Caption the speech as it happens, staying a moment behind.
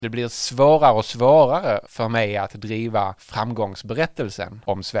Det blir svårare och svårare för mig att driva framgångsberättelsen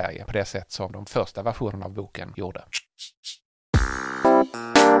om Sverige på det sätt som de första versionerna av boken gjorde.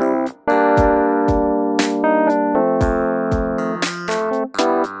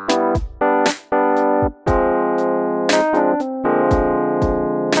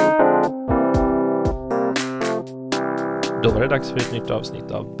 Då var det dags för ett nytt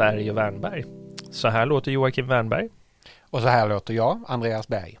avsnitt av Berg och Wernberg. Så här låter Joakim Wernberg. Och så här låter jag, Andreas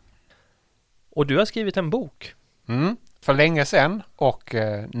Berg. Och du har skrivit en bok. För länge sedan och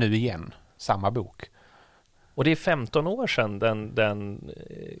nu igen, samma bok. Och det är 15 år sedan den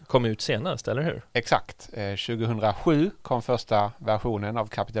kom ut senast, eller hur? Exakt. 2007 kom första versionen av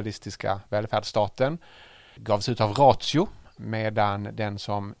Kapitalistiska välfärdsstaten. Gavs ut av Ratio, medan den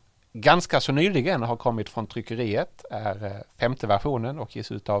som ganska så nyligen har kommit från tryckeriet är femte versionen och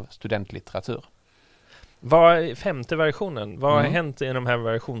ges ut av Studentlitteratur. Vad femte versionen? Vad har hänt i de här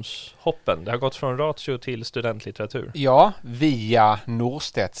versionshoppen? Det har gått från Ratio till Studentlitteratur. Ja, via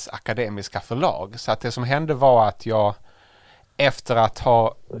Norstedts akademiska förlag. Så att det som hände var att jag efter att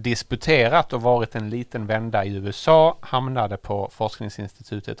ha disputerat och varit en liten vända i USA hamnade på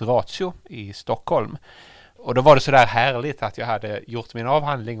forskningsinstitutet Ratio i Stockholm. Och då var det så där härligt att jag hade gjort min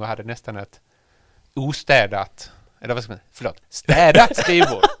avhandling och hade nästan ett städat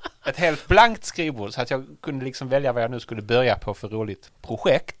skrivbord. Ett helt blankt skrivbord så att jag kunde liksom välja vad jag nu skulle börja på för roligt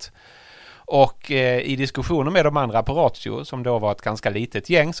projekt. Och i diskussioner med de andra på Ratio, som då var ett ganska litet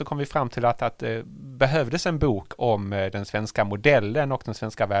gäng, så kom vi fram till att det behövdes en bok om den svenska modellen och den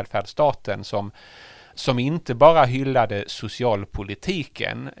svenska välfärdsstaten som inte bara hyllade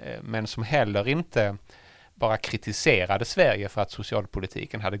socialpolitiken men som heller inte bara kritiserade Sverige för att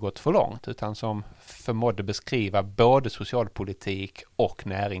socialpolitiken hade gått för långt, utan som förmådde beskriva både socialpolitik och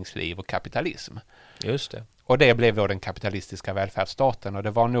näringsliv och kapitalism. Just det. Och det blev då den kapitalistiska välfärdsstaten, och det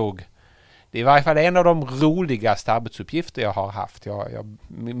är i varje fall en av de roligaste arbetsuppgifter jag har haft.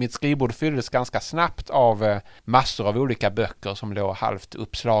 Mitt skrivbord fylldes ganska snabbt av massor av olika böcker som låg halvt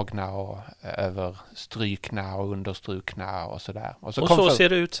uppslagna och överstrykna och understrukna och sådär. Och så ser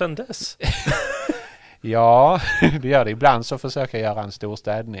det ut sedan dess. Ja, det gör det. Ibland så försöker jag göra en stor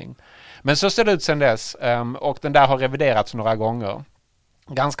städning. Men så ser det ut sedan dess, och den där har reviderats några gånger.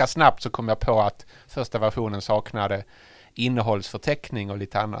 Ganska snabbt så kom jag på att första versionen saknade innehållsförteckning och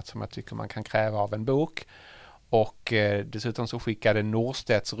lite annat som jag tycker man kan kräva av en bok. Och dessutom så skickade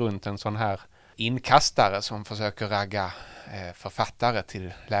Norstedts runt en sån här inkastare som försöker ragga författare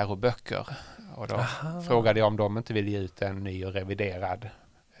till läroböcker. Och då frågade jag om de inte ville ge ut en ny och reviderad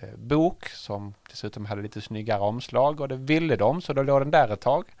bok som dessutom hade lite snyggare omslag, och det ville de, så då låg den där ett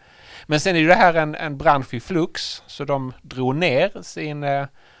tag. Men sen är ju det här en bransch i flux, så de drog ner sin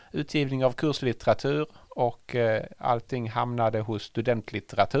utgivning av kurslitteratur och allting hamnade hos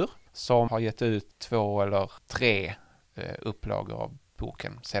Studentlitteratur som har gett ut 2 eller 3 upplagor av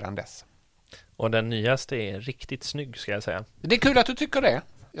boken sedan dess. Och den nyaste är riktigt snygg, ska jag säga. Det är kul att du tycker det.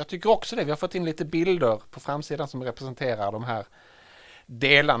 Jag tycker också det. Vi har fått in lite bilder på framsidan som representerar de här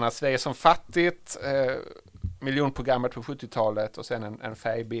delarna. Sverige som fattigt, miljonprogrammet på 70-talet och sen en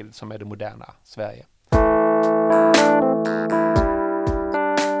färgbild som är det moderna Sverige.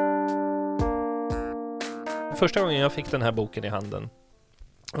 Första gången jag fick den här boken i handen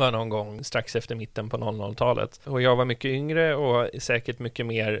var någon gång strax efter mitten på 00-talet. Och jag var mycket yngre och säkert mycket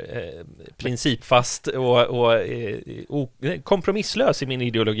mer principfast och kompromisslös i min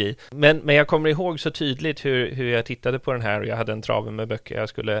ideologi. Men jag kommer ihåg så tydligt hur jag tittade på den här, och jag hade en trave med böcker jag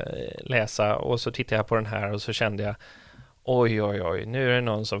skulle läsa, och så tittade jag på den här och så kände jag oj, nu är det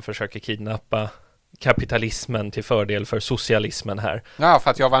någon som försöker kidnappa kapitalismen till fördel för socialismen här. Ja,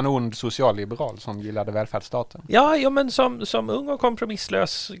 för att jag var en ond socialliberal som gillade välfärdsstaten. Ja, men som ung och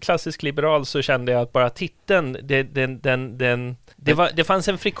kompromisslös klassisk liberal så kände jag att bara titeln, det fanns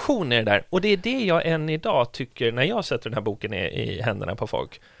en friktion i det där. Och det är det jag än idag tycker, när jag sätter den här boken i händerna på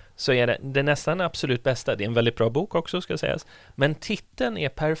folk, så är det nästan absolut bästa. Det är en väldigt bra bok också, ska sägas. Men titeln är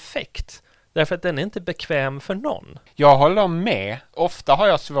perfekt. Därför att den är inte bekväm för någon. Jag håller med. Ofta har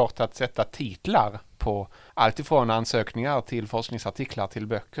jag svårt att sätta titlar på allt ifrån ansökningar till forskningsartiklar till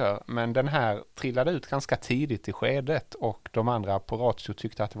böcker. Men den här trillade ut ganska tidigt i skedet, och de andra på Ratio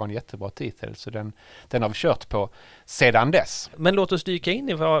tyckte att det var en jättebra titel. Så den har vi kört på sedan dess. Men låt oss dyka in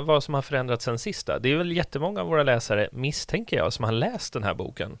i vad som har förändrats sen sista. Det är väl jättemånga av våra läsare, misstänker jag, som har läst den här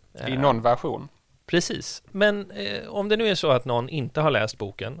boken. I någon version. Precis, men om det nu är så att någon inte har läst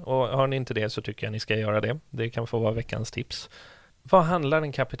boken, och har ni inte det så tycker jag ni ska göra det. Det kan få vara veckans tips. Vad handlar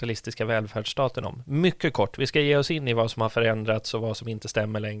den kapitalistiska välfärdsstaten om? Mycket kort, vi ska ge oss in i vad som har förändrats och vad som inte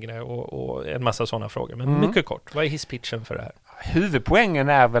stämmer längre och en massa sådana frågor. Men mycket kort, vad är hisspitchen för det här? Huvudpoängen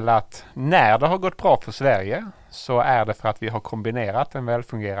är väl att när det har gått bra för Sverige så är det för att vi har kombinerat en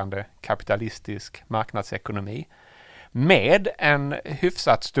välfungerande kapitalistisk marknadsekonomi med en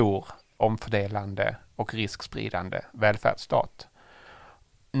hyfsat stor omfördelande och riskspridande välfärdsstat.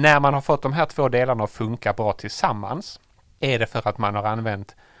 När man har fått de här två delarna att funka bra tillsammans är det för att man har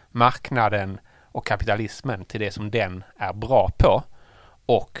använt marknaden och kapitalismen till det som den är bra på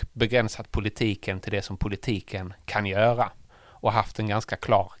och begränsat politiken till det som politiken kan göra och haft en ganska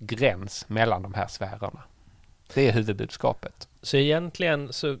klar gräns mellan de här sfärerna. Det är huvudbudskapet. Så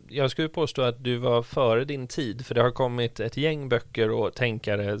egentligen, jag skulle påstå att du var före din tid, för det har kommit ett gäng böcker och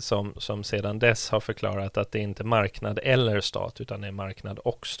tänkare som sedan dess har förklarat att det inte är marknad eller stat, utan det är marknad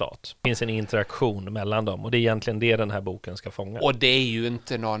och stat. Det finns en interaktion mellan dem och det är egentligen det den här boken ska fånga. Och det är ju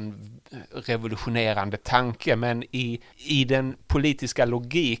inte någon revolutionerande tanke, men i den politiska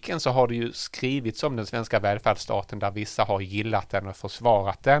logiken så har det ju skrivits om den svenska välfärdsstaten där vissa har gillat den och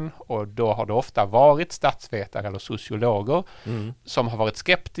försvarat den, och då har det ofta varit statsvetare eller sociologer som har varit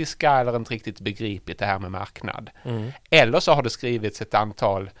skeptiska eller inte riktigt begripit det här med marknad. Eller så har det skrivits ett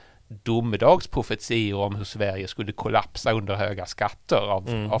antal domedagsprofetior om hur Sverige skulle kollapsa under höga skatter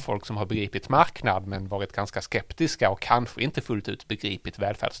av folk som har begripit marknad men varit ganska skeptiska och kanske inte fullt ut begripit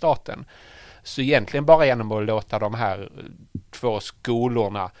välfärdsstaten. Så egentligen bara genom att låta de här två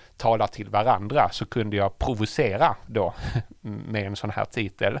skolorna tala till varandra så kunde jag provocera då med en sån här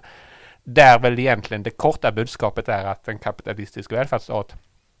titel. Där väl egentligen det korta budskapet är att en kapitalistisk välfärdsstat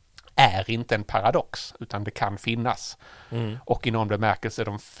är inte en paradox, utan det kan finnas. Och i någon bemärkelse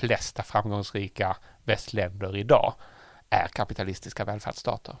de flesta framgångsrika västländer idag är kapitalistiska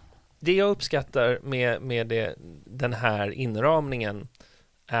välfärdsstater. Det jag uppskattar med den här inramningen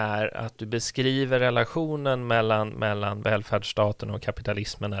är att du beskriver relationen mellan välfärdsstaten och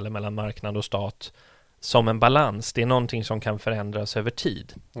kapitalismen, eller mellan marknad och stat, som en balans. Det är någonting som kan förändras över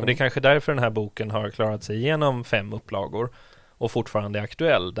tid. Och det är kanske därför den här boken har klarat sig igenom 5 upplagor och fortfarande är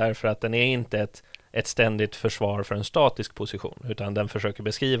aktuell. Därför att den är inte ett ständigt försvar för en statisk position, utan den försöker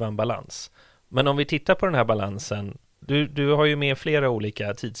beskriva en balans. Men om vi tittar på den här balansen, du har ju med flera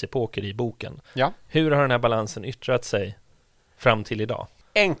olika tidsepoker i boken. Ja. Hur har den här balansen yttrat sig fram till idag?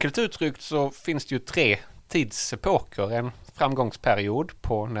 Enkelt uttryckt så finns det ju 3 tidsepoker. En framgångsperiod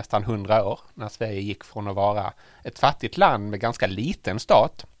på nästan 100 år när Sverige gick från att vara ett fattigt land med ganska liten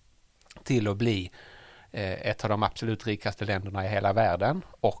stat till att bli ett av de absolut rikaste länderna i hela världen,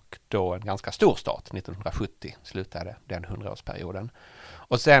 och då en ganska stor stat. 1970 slutade den 100-årsperioden.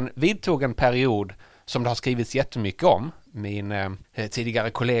 Och sen vidtog en period som det har skrivits jättemycket om. Min tidigare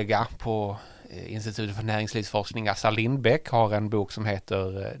kollega på Institutet för näringslivsforskning, Assar Lindbeck, har en bok som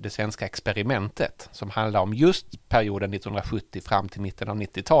heter Det svenska experimentet, som handlar om just perioden 1970 fram till mitten av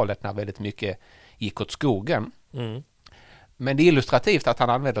 90-talet när väldigt mycket gick åt skogen. Men det är illustrativt att han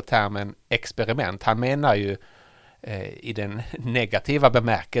använder termen experiment. Han menar ju i den negativa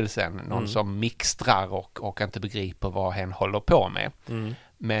bemärkelsen någon som mixtrar och inte begriper vad hen håller på med.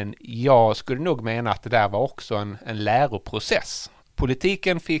 Men jag skulle nog mena att det där var också en läroprocess.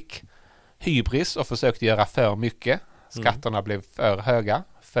 Politiken fick hybris och försökte göra för mycket. Skatterna blev för höga,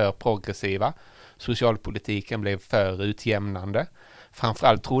 för progressiva. Socialpolitiken blev för utjämnande.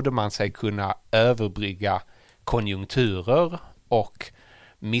 Framförallt trodde man sig kunna överbrygga konjunkturer och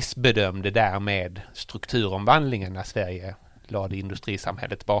missbedömde därmed strukturomvandlingen när Sverige lade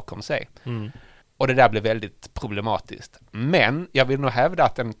industrisamhället bakom sig. Och det där blev väldigt problematiskt. Men jag vill nog hävda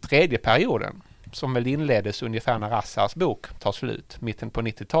att den tredje perioden, som väl inleddes ungefär när Assars bok tar slut, mitten på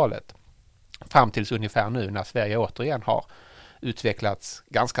 90-talet, fram tills ungefär nu när Sverige återigen har utvecklats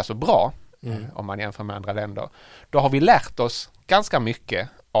ganska så bra om man jämför med andra länder. Då har vi lärt oss ganska mycket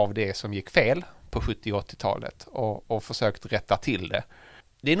av det som gick fel på 70- och 80-talet och försökt rätta till det.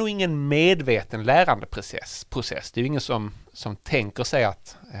 Det är nog ingen medveten lärandeprocess. Det är ju ingen som tänker sig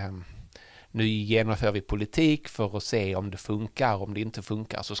att nu genomför vi politik för att se om det funkar. Om det inte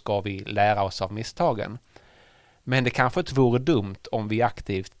funkar så ska vi lära oss av misstagen. Men det kanske inte vore dumt om vi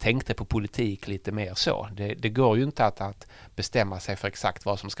aktivt tänkte på politik lite mer så. Det går ju inte att bestämma sig för exakt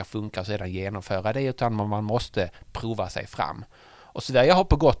vad som ska funka och sedan genomföra det, utan man måste prova sig fram. Och Sverige har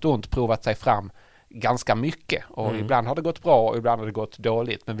på gott och ont provat sig fram ganska mycket. Och ibland har det gått bra och ibland har det gått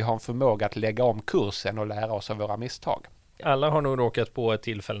dåligt. Men vi har en förmåga att lägga om kursen och lära oss av våra misstag. Alla har nog råkat på ett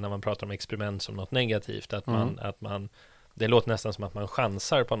tillfälle när man pratar om experiment som något negativt. Att man, det låter nästan som att man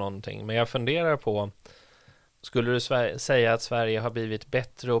chansar på någonting. Men jag funderar på, skulle du säga att Sverige har blivit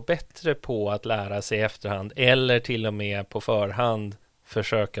bättre och bättre på att lära sig i efterhand, eller till och med på förhand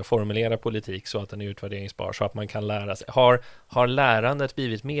försöka formulera politik så att den är utvärderingsbar, så att man kan lära sig? Har lärandet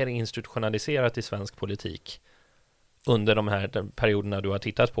blivit mer institutionaliserat i svensk politik under de här perioderna du har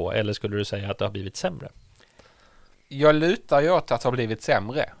tittat på, eller skulle du säga att det har blivit sämre? Jag lutar ju åt att det har blivit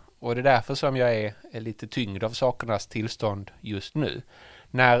sämre, och det är därför som jag är lite tyngd av sakernas tillstånd just nu.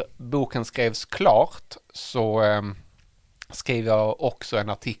 När boken skrevs klart så skrev jag också en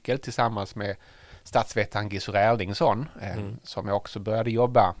artikel tillsammans med statsvetaren Gissur Erlingsson som jag också började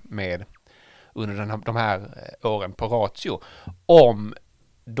jobba med under de här åren på Ratio, om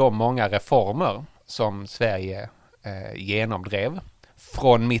de många reformer som Sverige genomdrev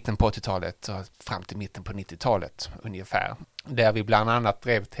från mitten på 80-talet fram till mitten på 90-talet ungefär. Där vi bland annat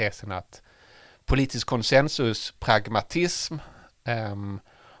drev tesen att politisk konsensus, pragmatism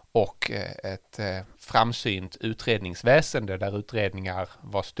och ett framsynt utredningsväsende där utredningar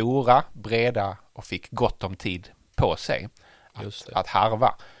var stora, breda och fick gott om tid på sig att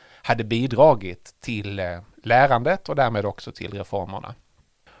harva, hade bidragit till lärandet och därmed också till reformerna.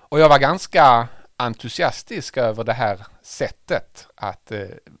 Och jag var ganska entusiastisk över det här sättet att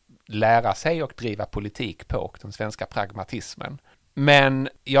lära sig och driva politik på, och den svenska pragmatismen. Men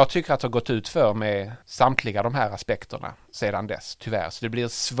jag tycker att det har gått ut för med samtliga de här aspekterna sedan dess, tyvärr. Så det blir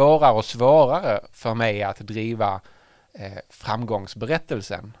svårare och svårare för mig att driva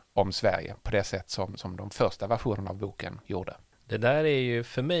framgångsberättelsen om Sverige på det sätt som de första versionerna av boken gjorde. Det där är ju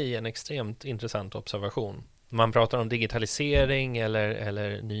för mig en extremt intressant observation. Man pratar om digitalisering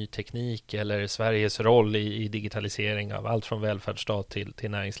eller ny teknik eller Sveriges roll i digitalisering av allt från välfärdsstat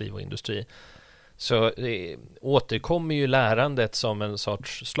till näringsliv och industri. Så återkommer ju lärandet som en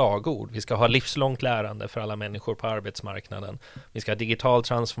sorts slagord. Vi ska ha livslångt lärande för alla människor på arbetsmarknaden. Vi ska ha digital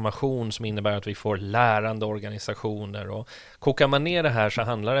transformation som innebär att vi får lärande organisationer. Och kokar man ner det här så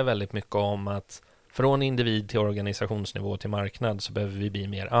handlar det väldigt mycket om att från individ till organisationsnivå till marknad så behöver vi bli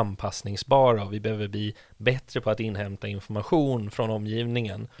mer anpassningsbara och vi behöver bli bättre på att inhämta information från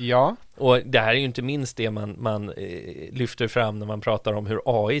omgivningen. Ja. Och det här är ju inte minst det man lyfter fram när man pratar om hur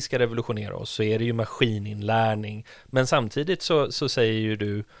AI ska revolutionera oss, så är det ju maskininlärning. Men samtidigt så säger ju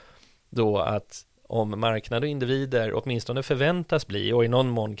du då att om marknad och individer åtminstone förväntas bli och i någon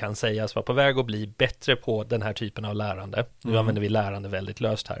mån kan sägas vara på väg att bli bättre på den här typen av lärande. Nu använder vi lärande väldigt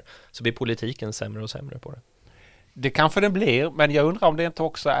löst här. Så blir politiken sämre och sämre på det. Det kanske det blir, men jag undrar om det inte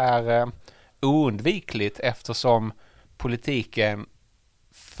också är oundvikligt eftersom politiken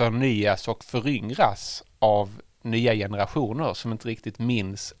förnyas och föryngras av nya generationer som inte riktigt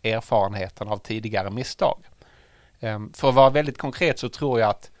minns erfarenheten av tidigare misstag. För att vara väldigt konkret så tror jag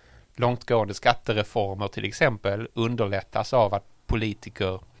att långtgående skattereformer till exempel underlättas av att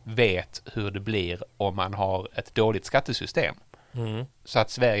politiker vet hur det blir om man har ett dåligt skattesystem. Så att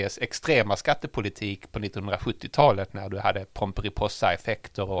Sveriges extrema skattepolitik på 1970-talet när du hade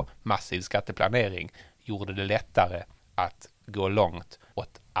Pomperipossa-effekter och massiv skatteplanering gjorde det lättare att gå långt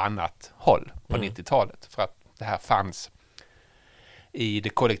åt annat håll på 90-talet. För att det här fanns i det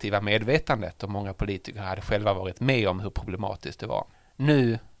kollektiva medvetandet och många politiker hade själva varit med om hur problematiskt det var.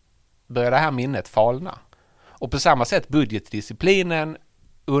 Nu börjar det här minnet falna. Och på samma sätt budgetdisciplinen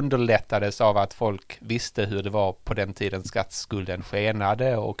underlättades av att folk visste hur det var på den tiden statsskulden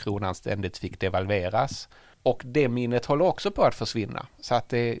skenade och kronan ständigt fick devalveras. Och det minnet håller också på att försvinna. Så att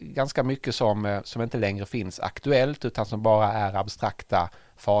det är ganska mycket som inte längre finns aktuellt utan som bara är abstrakta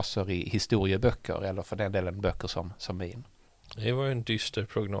faser i historieböcker eller för den delen böcker som min. Det var en dyster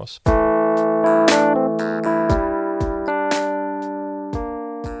prognos.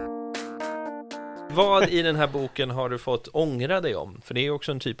 Vad i den här boken har du fått ångra dig om? För det är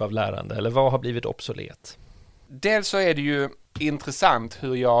också en typ av lärande. Eller vad har blivit obsolet? Dels så är det ju intressant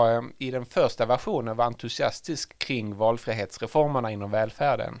hur jag i den första versionen var entusiastisk kring valfrihetsreformerna inom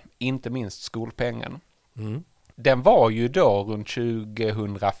välfärden. Inte minst skolpengen. Den var ju då runt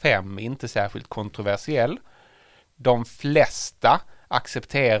 2005 inte särskilt kontroversiell. De flesta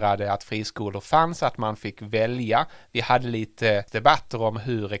accepterade att friskolor fanns, att man fick välja. Vi hade lite debatter om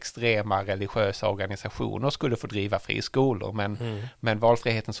hur extrema religiösa organisationer skulle få driva friskolor. Men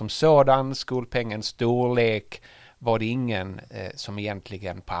valfriheten som sådan, skolpengens storlek, var det ingen som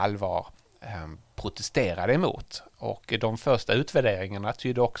egentligen på allvar protesterade emot. Och de första utvärderingarna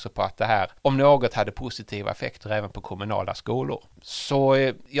tydde också på att det här om något hade positiva effekter även på kommunala skolor.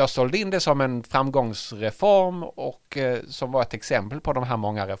 Så jag sålde in det som en framgångsreform och som var ett exempel på de här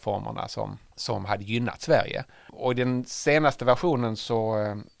många reformerna som hade gynnat Sverige. Och i den senaste versionen så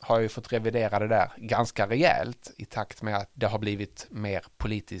har jag fått revidera det där ganska rejält i takt med att det har blivit mer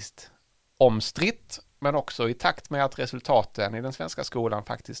politiskt omstritt. Men också i takt med att resultaten i den svenska skolan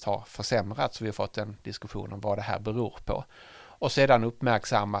faktiskt har försämrats. Så vi har fått en diskussion om vad det här beror på. och sedan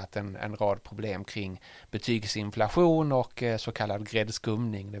uppmärksammat en rad problem kring betygsinflation och så kallad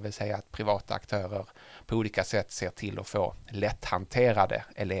gräddskumning, det vill säga att privata aktörer på olika sätt ser till att få lätthanterade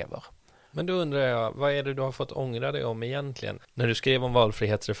elever. Men då undrar jag, vad är det du har fått ångra dig om egentligen? När du skrev om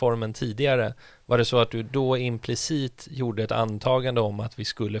valfrihetsreformen tidigare, var det så att du då implicit gjorde ett antagande om att vi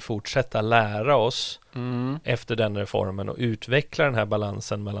skulle fortsätta lära oss efter den reformen och utveckla den här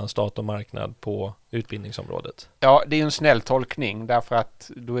balansen mellan stat och marknad på utbildningsområdet? Ja, det är en snäll tolkning därför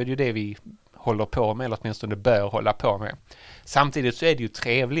att då är det ju det vi håller på med, eller åtminstone bör hålla på med. Samtidigt så är det ju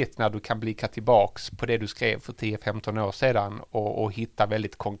trevligt när du kan blicka tillbaks på det du skrev för 10-15 år sedan och hitta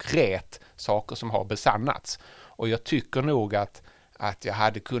väldigt konkret saker som har besannats. Och jag tycker nog att jag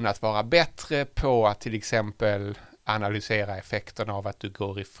hade kunnat vara bättre på att till exempel analysera effekterna av att du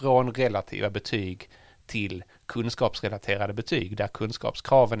går ifrån relativa betyg till kunskapsrelaterade betyg där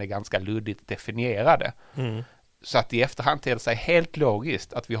kunskapskraven är ganska luddigt definierade. Så att i efterhand ter det sig helt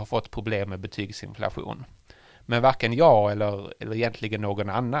logiskt att vi har fått problem med betygsinflation. Men varken jag eller egentligen någon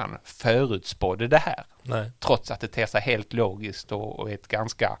annan förutspådde det här. Nej. Trots att det ter sig helt logiskt och är ett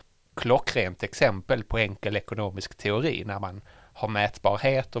ganska klockrent exempel på enkel ekonomisk teori när man har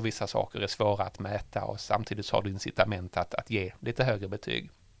mätbarhet och vissa saker är svåra att mäta och samtidigt har du incitament att ge lite högre betyg.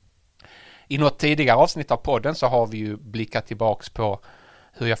 I något tidigare avsnitt av podden så har vi ju blickat tillbaks på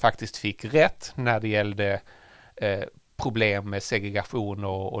hur jag faktiskt fick rätt när det gällde problem med segregation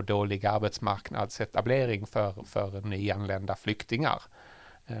och dålig arbetsmarknadsetablering för nyanlända flyktingar.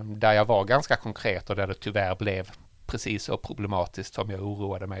 Där jag var ganska konkret och där det tyvärr blev precis så problematiskt som jag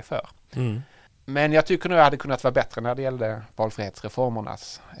oroade mig för. Men jag tycker nog jag hade kunnat vara bättre när det gällde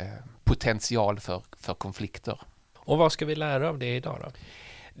valfrihetsreformernas potential för konflikter. Och vad ska vi lära av det idag då?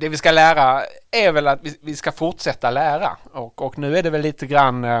 Det vi ska lära är väl att vi ska fortsätta lära och nu är det väl lite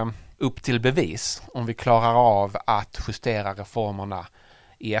grann upp till bevis om vi klarar av att justera reformerna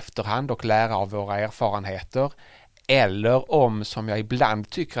i efterhand och lära av våra erfarenheter eller om, som jag ibland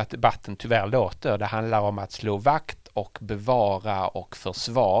tycker att debatten tyvärr låter, det handlar om att slå vakt och bevara och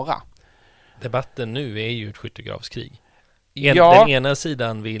försvara. Debatten nu är ju ett skyttegravskrig. Ja. Den ena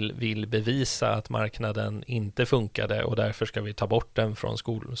sidan vill bevisa att marknaden inte funkade och därför ska vi ta bort den från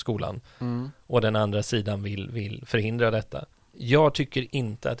skolan. Och den andra sidan vill förhindra detta. Jag tycker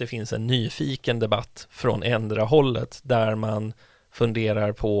inte att det finns en nyfiken debatt från ändra hållet där man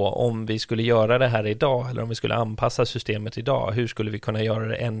funderar på om vi skulle göra det här idag eller om vi skulle anpassa systemet idag. Hur skulle vi kunna göra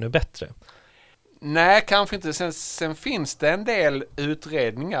det ännu bättre? Nej, kanske inte. Sen finns det en del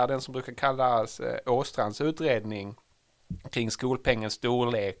utredningar, den som brukar kallas Åstrands utredning kring skolpengens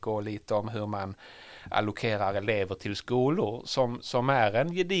storlek och lite om hur man allokerar elever till skolor som är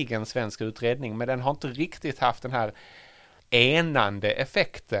en gedigen svensk utredning, men den har inte riktigt haft den här enande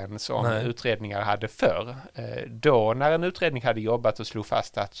effekten som utredningar hade förr. Då när en utredning hade jobbat och slog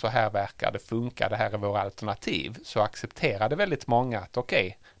fast att så här verkar det funka, det här är våra alternativ, så accepterade väldigt många att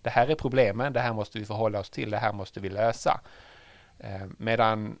okej, det här är problemen, det här måste vi förhålla oss till, det här måste vi lösa.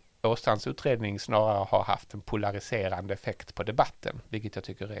 Medan Åstrands utredning snarare har haft en polariserande effekt på debatten, vilket jag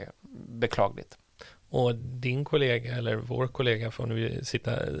tycker är beklagligt. Och din kollega, eller vår kollega får nu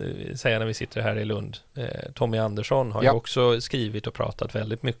säga när vi sitter här i Lund, Tommy Andersson har ju också skrivit och pratat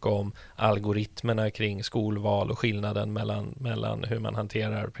väldigt mycket om algoritmerna kring skolval och skillnaden mellan hur man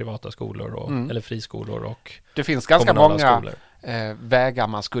hanterar privata skolor och, eller friskolor och det finns ganska många skolor. Vägar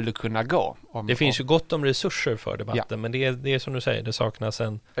man skulle kunna gå. Det finns ju gott om resurser för debatten, men det är som du säger, det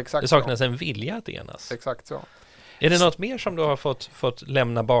saknas en vilja att enas. Exakt så. Är det något mer som du har fått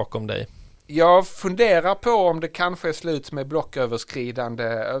lämna bakom dig? Jag funderar på om det kanske är slut med blocköverskridande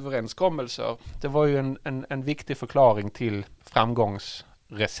överenskommelser. Det var ju en viktig förklaring till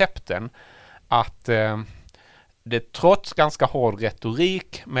framgångsrecepten att det trots ganska hård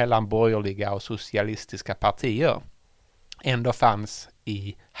retorik mellan borgerliga och socialistiska partier ändå fanns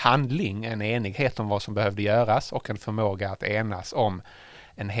i handling en enighet om vad som behövde göras och en förmåga att enas om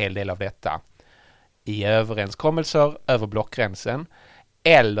en hel del av detta i överenskommelser över blockgränsen.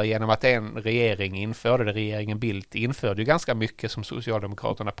 Eller genom att en regering regeringen Bildt införde ju ganska mycket som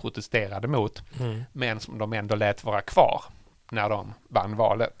Socialdemokraterna protesterade mot, men som de ändå lät vara kvar när de vann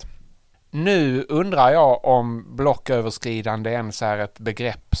valet. Nu undrar jag om blocköverskridande ens är ett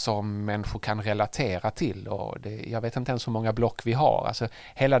begrepp som människor kan relatera till. Och jag vet inte ens hur många block vi har. Alltså,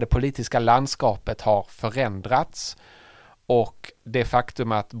 hela det politiska landskapet har förändrats. Och det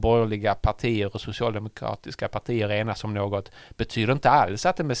faktum att borgerliga partier och socialdemokratiska partier enas om något betyder inte alls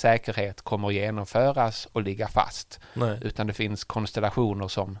att det med säkerhet kommer att genomföras och ligga fast. Nej. Utan det finns konstellationer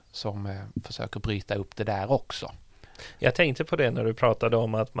som försöker bryta upp det där också. Jag tänkte på det när du pratade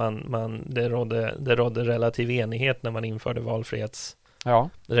om att det rådde relativ enighet när man införde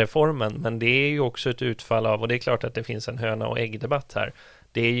valfrihetsreformen. Men det är ju också ett utfall av, och det är klart att det finns en höna och äggdebatt här.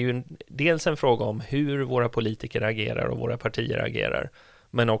 Det är ju dels en fråga om hur våra politiker agerar och våra partier agerar,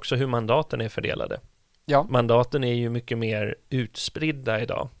 men också hur mandaten är fördelade. Ja. Mandaten är ju mycket mer utspridda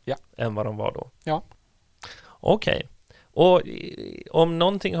idag än vad de var då. Ja. Okej. Och om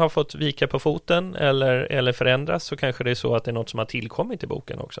någonting har fått vika på foten eller förändras, så kanske det är så att det är något som har tillkommit i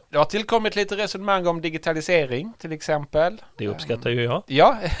boken också. Det har tillkommit lite resonemang om digitalisering till exempel. Det uppskattar ju jag.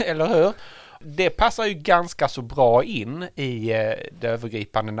 Ja, eller hur? Det passar ju ganska så bra in i det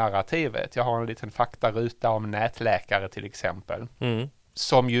övergripande narrativet. Jag har en liten faktaruta om nätläkare till exempel.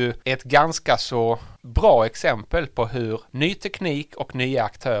 Som ju är ett ganska så bra exempel på hur ny teknik och nya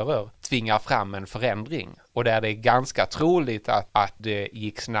aktörer tvingar fram en förändring. Och där det är ganska troligt att det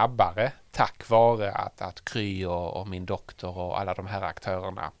gick snabbare tack vare att Kry och Min Doktor och alla de här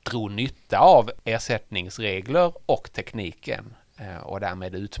aktörerna drog nytta av ersättningsregler och tekniken och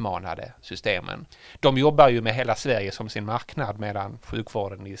därmed utmanade systemen. De jobbar ju med hela Sverige som sin marknad, medan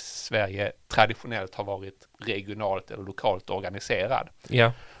sjukvården i Sverige traditionellt har varit regionalt eller lokalt organiserad.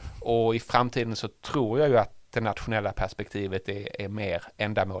 Ja. Och i framtiden så tror jag ju att det nationella perspektivet är mer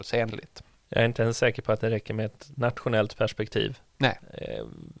ändamålsenligt. Jag är inte ens säker på att det räcker med ett nationellt perspektiv. Nej.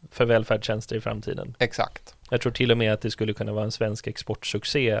 För välfärdstjänster i framtiden. Exakt. Jag tror till och med att det skulle kunna vara en svensk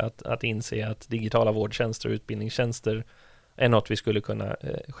exportsuccé att inse att digitala vårdtjänster och utbildningstjänster är något vi skulle kunna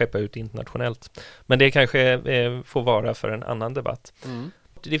skeppa ut internationellt. Men det kanske får vara för en annan debatt.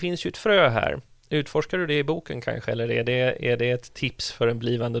 Det finns ju ett frö här. Utforskar du det i boken kanske? Eller är det ett tips för en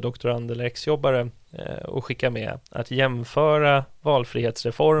blivande doktorand eller exjobbare att skicka med? Att jämföra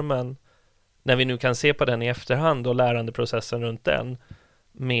valfrihetsreformen, när vi nu kan se på den i efterhand och lärandeprocessen runt den,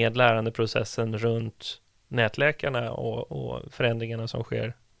 med lärandeprocessen runt nätläkarna och förändringarna som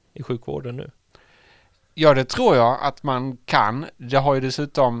sker i sjukvården nu. Ja, det tror jag att man kan. Det har ju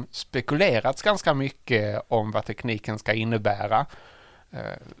dessutom spekulerats ganska mycket om vad tekniken ska innebära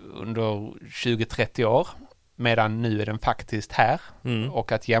under 20-30 år, medan nu är den faktiskt här.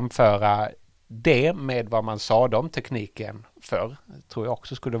 Och att jämföra det med vad man sa om tekniken förr tror jag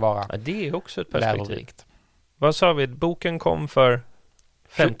också skulle vara det är också ett perspektiv. Lärorikt. Vad sa vi? Boken kom för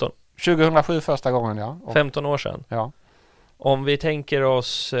 2007 första gången, ja. 15 år sedan. Ja. Om vi tänker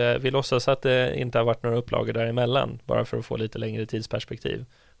oss, vi låtsas att det inte har varit några upplagor däremellan, bara för att få lite längre tidsperspektiv.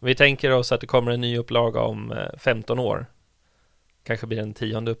 Vi tänker oss att det kommer en ny upplaga om 15 år. Kanske blir den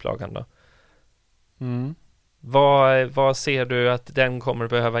 10:e upplagan då. Vad ser du att den kommer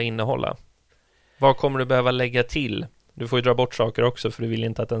behöva innehålla? Vad kommer du behöva lägga till? Du får ju dra bort saker också, för du vill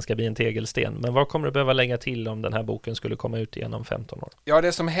inte att den ska bli en tegelsten. Men vad kommer du behöva lägga till om den här boken skulle komma ut igen om 15 år? Ja,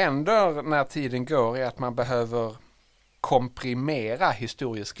 det som händer när tiden går är att man behöver komprimera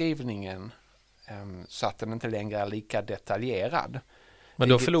historieskrivningen så att den inte längre är lika detaljerad. Men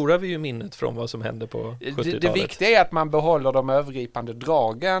då förlorar vi ju minnet från vad som hände på 70-talet. Det viktiga är att man behåller de övergripande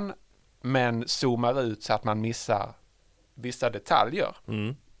dragen, men zoomar ut så att man missar vissa detaljer.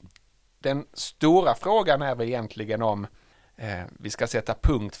 Den stora frågan är väl egentligen om vi ska sätta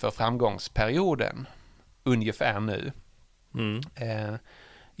punkt för framgångsperioden ungefär nu.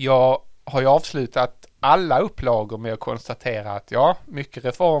 Jag har ju avslutat alla upplagor med att konstatera att mycket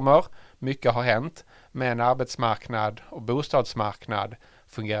reformer, mycket har hänt, men arbetsmarknad och bostadsmarknad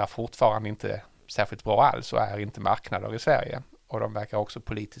fungerar fortfarande inte särskilt bra alls och är inte marknader i Sverige. Och de verkar också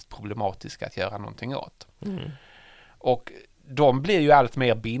politiskt problematiska att göra någonting åt. Och de blir ju allt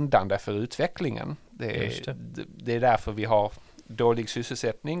mer bindande för utvecklingen. Det är därför vi har dålig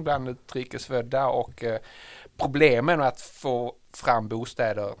sysselsättning bland utrikesfödda och problemen att få fram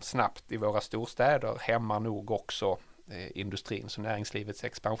bostäder snabbt i våra storstäder hämmar nog också industrins och näringslivets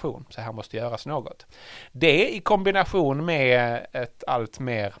expansion. Så här måste göras något. Det i kombination med ett allt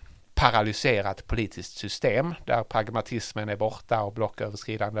mer paralyserat politiskt system där pragmatismen är borta och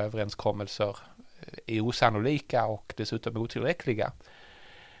blocköverskridande överenskommelser är osannolika och dessutom otillräckliga,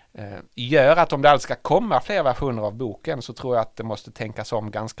 gör att om det alls ska komma fler versioner av boken så tror jag att det måste tänkas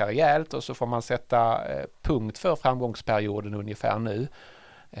om ganska rejält, och så får man sätta punkt för framgångsperioden ungefär nu,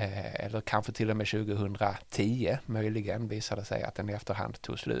 eller kanske till och med 2010 möjligen visar det sig att den i efterhand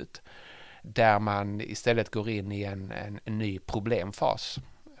tog slut, där man istället går in i en ny problemfas,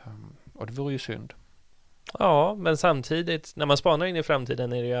 och det vore ju synd. Ja, men samtidigt när man spanar in i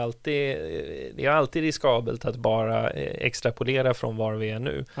framtiden är det alltid riskabelt att bara extrapolera från var vi är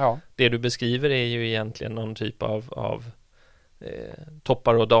nu. Ja. Det du beskriver är ju egentligen någon typ av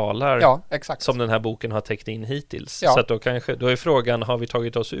toppar och dalar Ja, exakt. som den här boken har täckt in hittills. Ja. Så att då är frågan, har vi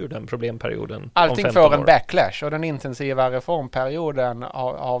tagit oss ur den problemperioden om Allting 15 får en år? backlash och den intensiva reformperioden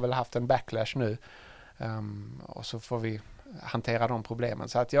har väl haft en backlash nu. Och så får vi hantera de problemen.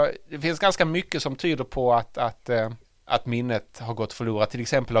 Så att det finns ganska mycket som tyder på att minnet har gått förlorat, till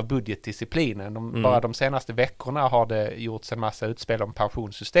exempel av budgetdisciplinen. Bara de senaste veckorna har det gjorts en massa utspel om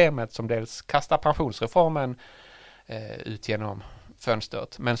pensionssystemet som dels kastar pensionsreformen ut genom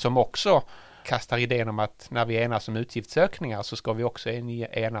fönstret, men som också kastar idén om att när vi enas om utgiftsökningar så ska vi också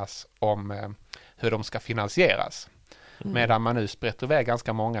enas om hur de ska finansieras. Medan man nu sprätter iväg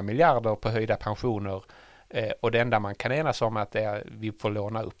ganska många miljarder på höjda pensioner och det enda man kan enas om att vi får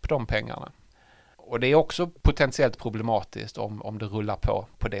låna upp de pengarna. Och det är också potentiellt problematiskt om det rullar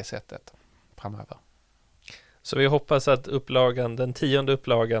på det sättet framöver. Så vi hoppas att den 10:e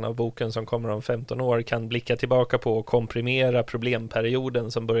upplagan av boken som kommer om 15 år kan blicka tillbaka på och komprimera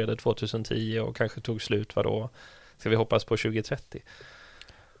problemperioden som började 2010 och kanske tog slut, ska vi hoppas på 2030?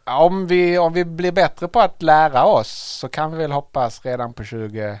 Ja, om vi blir bättre på att lära oss så kan vi väl hoppas redan på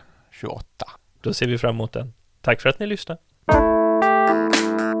 2028. Då ser vi fram emot den. Tack för att ni lyssnade.